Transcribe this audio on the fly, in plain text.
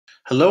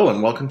Hello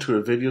and welcome to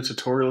a video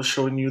tutorial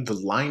showing you the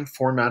line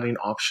formatting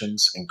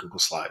options in Google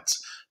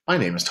Slides. My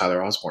name is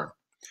Tyler Osborne.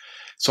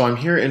 So I'm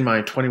here in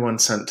my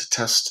 21-cent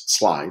test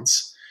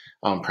slides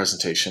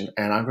presentation,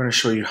 and I'm going to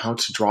show you how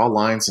to draw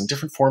lines and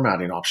different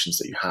formatting options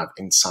that you have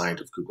inside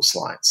of Google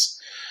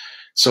Slides.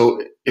 So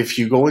if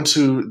you go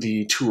into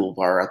the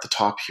toolbar at the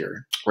top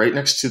here, right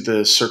next to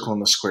the circle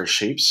and the square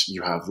shapes,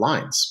 you have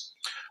lines.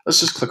 Let's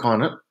just click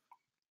on it,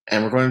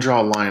 and we're going to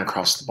draw a line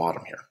across the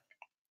bottom here.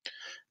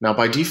 Now,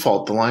 by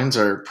default, the lines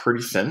are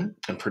pretty thin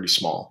and pretty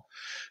small.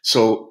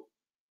 So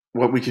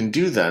what we can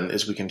do then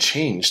is we can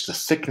change the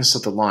thickness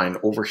of the line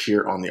over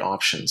here on the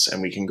options,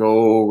 and we can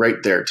go right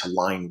there to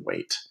line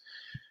weight.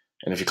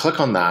 And if you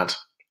click on that,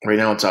 right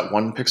now it's at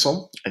 1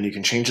 pixel, and you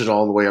can change it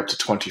all the way up to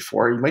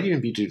 24. You might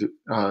even be you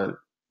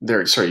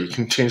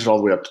can change it all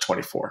the way up to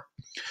 24.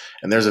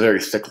 And there's a very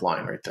thick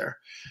line right there.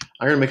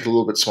 I'm going to make it a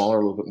little bit smaller,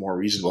 a little bit more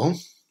reasonable.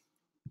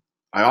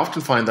 I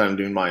often find that I'm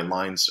doing my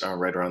lines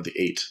right around the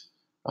 8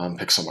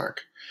 pixel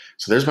mark.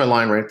 So there's my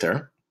line right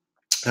there.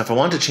 Now, if I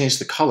want to change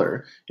the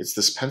color, it's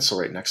this pencil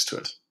right next to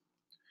it.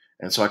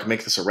 And so I can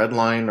make this a red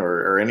line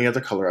or any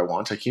other color I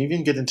want. I can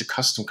even get into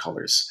custom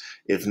colors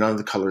if none of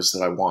the colors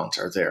that I want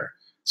are there.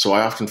 So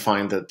I often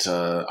find that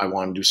I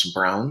want to do some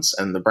browns,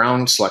 and the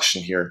brown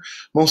selection here,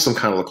 most of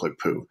them kind of look like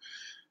poo.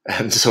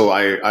 And so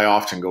I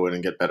often go in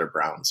and get better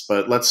browns.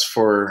 But let's,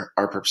 for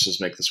our purposes,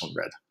 make this one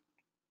red.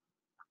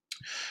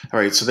 All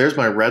right, so there's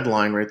my red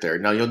line right there.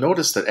 Now you'll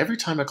notice that every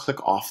time I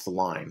click off the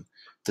line,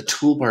 the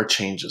toolbar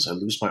changes. I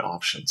lose my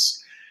options.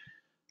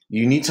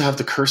 You need to have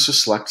the cursor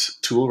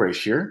select tool right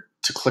here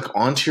to click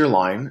onto your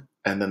line,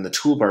 and then the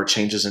toolbar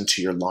changes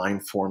into your line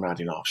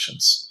formatting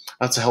options.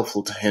 That's a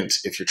helpful hint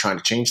if you're trying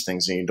to change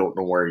things and you don't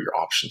know where your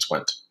options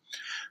went.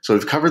 So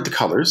we've covered the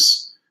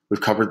colors,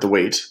 we've covered the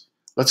weight.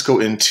 Let's go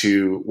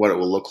into what it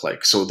will look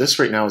like. So this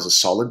right now is a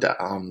solid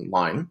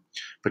line,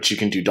 but you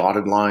can do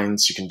dotted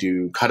lines, you can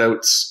do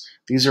cutouts.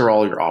 These are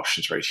all your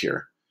options right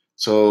here.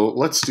 So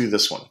let's do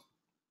this one.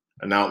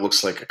 And now it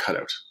looks like a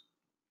cutout.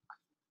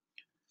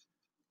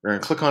 We're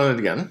going to click on it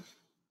again,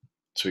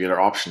 so we get our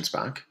options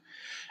back.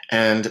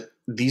 And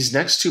these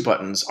next two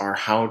buttons are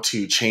how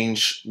to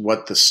change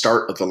what the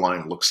start of the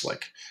line looks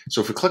like.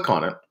 So if we click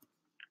on it,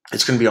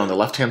 it's going to be on the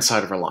left-hand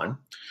side of our line.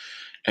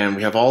 And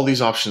we have all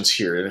these options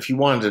here. And if you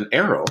wanted an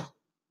arrow,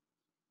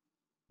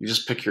 you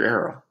just pick your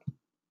arrow.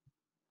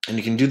 And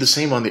you can do the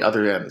same on the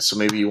other end. So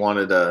maybe you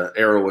wanted an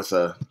arrow with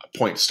a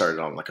point started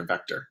on, like a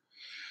vector.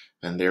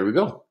 And there we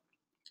go.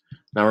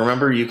 Now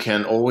remember, you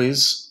can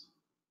always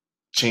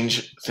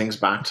change things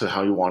back to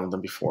how you wanted them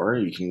before.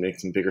 You can make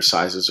them bigger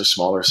sizes or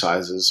smaller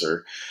sizes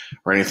or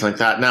anything like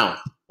that. Now,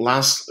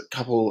 last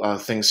couple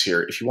things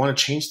here. If you want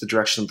to change the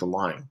direction of the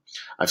line,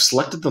 I've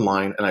selected the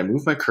line and I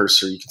move my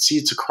cursor. You can see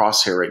it's a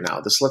crosshair right now.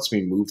 This lets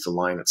me move the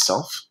line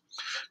itself.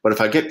 But if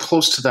I get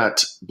close to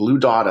that blue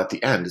dot at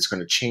the end, it's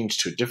going to change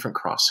to a different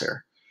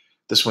crosshair.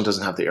 This one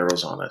doesn't have the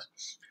arrows on it.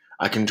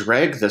 I can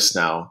drag this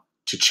now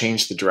to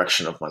change the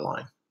direction of my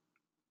line.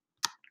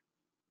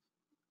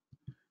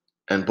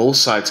 And both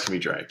sides can be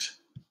dragged.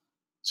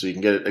 So you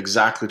can get it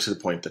exactly to the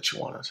point that you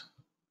want it.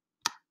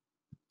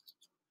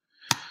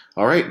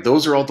 All right,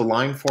 those are all the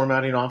line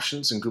formatting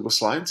options in Google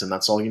Slides, and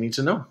that's all you need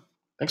to know.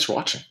 Thanks for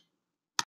watching.